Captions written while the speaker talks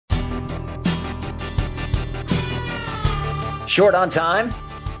Short on time?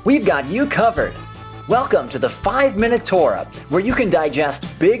 We've got you covered. Welcome to the 5-Minute Torah, where you can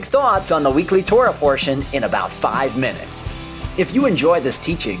digest big thoughts on the weekly Torah portion in about 5 minutes. If you enjoy this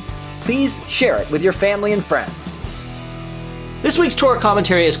teaching, please share it with your family and friends. This week's Torah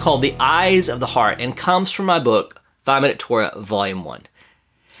commentary is called The Eyes of the Heart and comes from my book, 5-Minute Torah, Volume 1.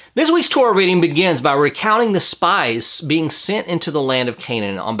 This week's Torah reading begins by recounting the spies being sent into the land of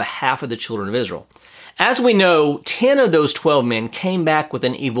Canaan on behalf of the children of Israel. As we know, 10 of those 12 men came back with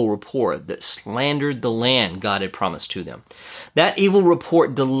an evil report that slandered the land God had promised to them. That evil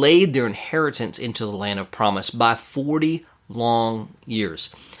report delayed their inheritance into the land of promise by 40 long years.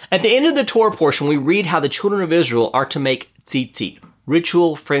 At the end of the Torah portion, we read how the children of Israel are to make tzitzit,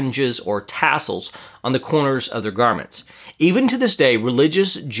 ritual fringes or tassels on the corners of their garments. Even to this day,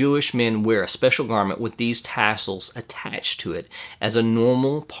 religious Jewish men wear a special garment with these tassels attached to it as a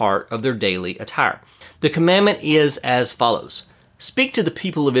normal part of their daily attire. The commandment is as follows: speak to the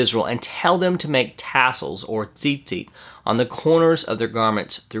people of Israel and tell them to make tassels or tzitzit on the corners of their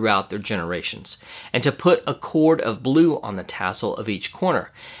garments throughout their generations, and to put a cord of blue on the tassel of each corner.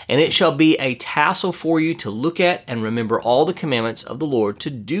 And it shall be a tassel for you to look at and remember all the commandments of the Lord,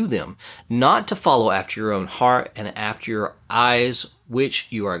 to do them, not to follow after your own heart and after your eyes, which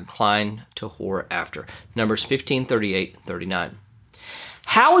you are inclined to whore after. Numbers 15:38-39.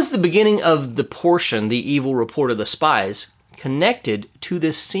 How is the beginning of the portion, the evil report of the spies, connected to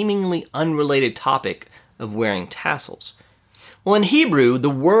this seemingly unrelated topic of wearing tassels? Well, in Hebrew, the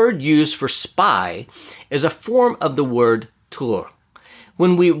word used for spy is a form of the word tur.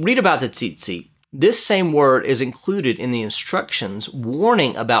 When we read about the tzitzit, this same word is included in the instructions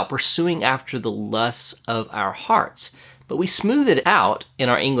warning about pursuing after the lusts of our hearts, but we smooth it out in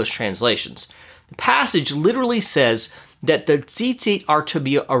our English translations. The passage literally says that the tzitzit are to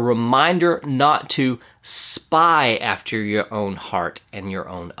be a reminder not to spy after your own heart and your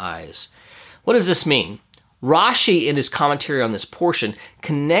own eyes. What does this mean? Rashi, in his commentary on this portion,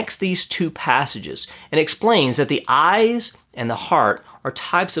 connects these two passages and explains that the eyes and the heart are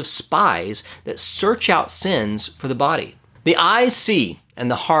types of spies that search out sins for the body. The eyes see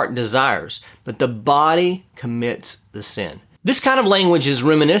and the heart desires, but the body commits the sin. This kind of language is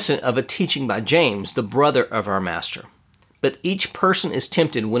reminiscent of a teaching by James, the brother of our master. But each person is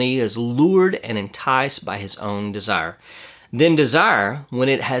tempted when he is lured and enticed by his own desire. Then desire, when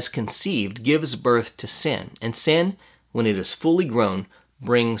it has conceived, gives birth to sin. And sin, when it is fully grown,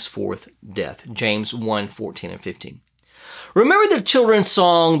 brings forth death. James 1:14-15. Remember the children's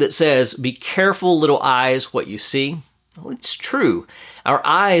song that says, "Be careful, little eyes, what you see"? Well, it's true. Our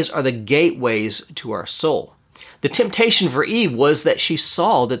eyes are the gateways to our soul. The temptation for Eve was that she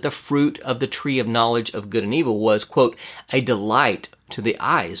saw that the fruit of the tree of knowledge of good and evil was, quote, a delight to the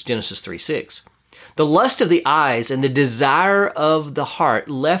eyes, Genesis 3:6. The lust of the eyes and the desire of the heart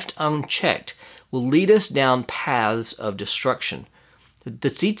left unchecked will lead us down paths of destruction. The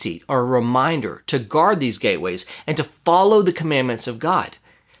tzitzit are a reminder to guard these gateways and to follow the commandments of God.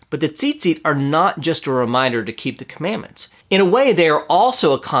 But the tzitzit are not just a reminder to keep the commandments. In a way, they are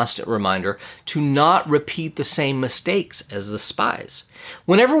also a constant reminder to not repeat the same mistakes as the spies.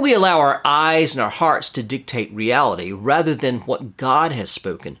 Whenever we allow our eyes and our hearts to dictate reality rather than what God has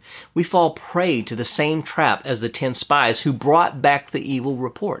spoken, we fall prey to the same trap as the 10 spies who brought back the evil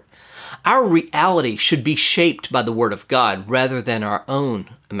report. Our reality should be shaped by the Word of God rather than our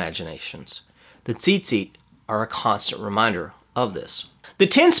own imaginations. The tzitzit are a constant reminder of this. The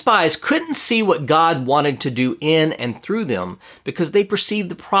 10 spies couldn't see what God wanted to do in and through them because they perceived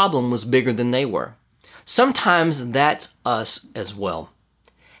the problem was bigger than they were. Sometimes that's us as well.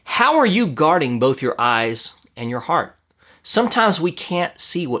 How are you guarding both your eyes and your heart? Sometimes we can't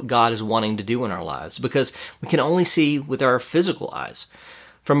see what God is wanting to do in our lives because we can only see with our physical eyes.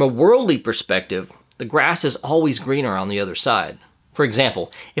 From a worldly perspective, the grass is always greener on the other side. For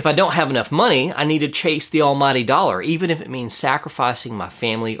example, if I don't have enough money, I need to chase the almighty dollar, even if it means sacrificing my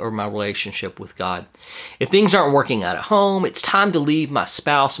family or my relationship with God. If things aren't working out at home, it's time to leave my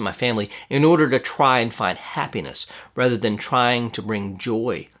spouse and my family in order to try and find happiness rather than trying to bring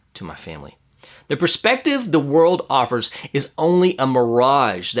joy to my family. The perspective the world offers is only a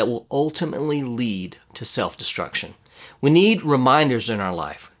mirage that will ultimately lead to self-destruction. We need reminders in our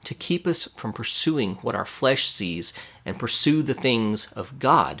life to keep us from pursuing what our flesh sees and pursue the things of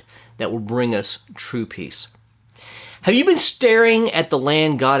God that will bring us true peace. Have you been staring at the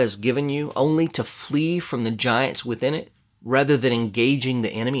land God has given you only to flee from the giants within it, rather than engaging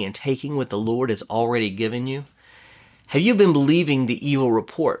the enemy and taking what the Lord has already given you? Have you been believing the evil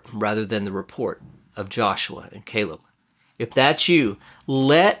report rather than the report of Joshua and Caleb? If that's you,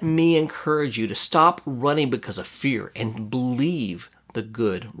 let me encourage you to stop running because of fear and believe the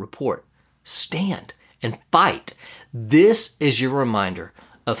good report. Stand and fight. This is your reminder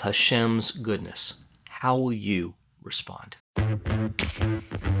of Hashem's goodness. How will you respond?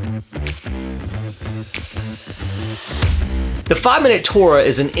 The 5-Minute Torah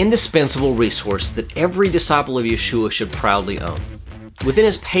is an indispensable resource that every disciple of Yeshua should proudly own. Within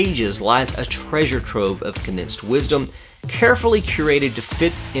its pages lies a treasure trove of condensed wisdom, carefully curated to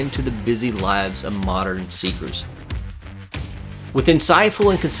fit into the busy lives of modern seekers. With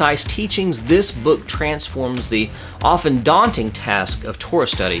insightful and concise teachings, this book transforms the often daunting task of Torah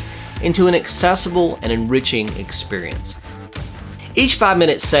study into an accessible and enriching experience. Each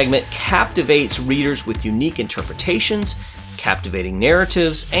 5-minute segment captivates readers with unique interpretations, captivating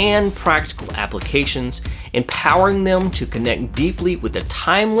narratives, and practical applications, empowering them to connect deeply with the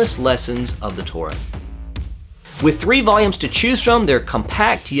timeless lessons of the Torah. With 3 volumes to choose from, their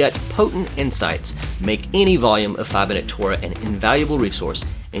compact yet potent insights make any volume of 5-Minute Torah an invaluable resource,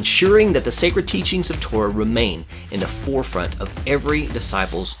 ensuring that the sacred teachings of Torah remain in the forefront of every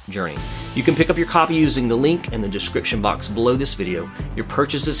disciple's journey. You can pick up your copy using the link in the description box below this video. Your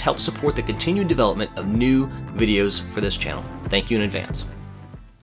purchases help support the continued development of new videos for this channel. Thank you in advance.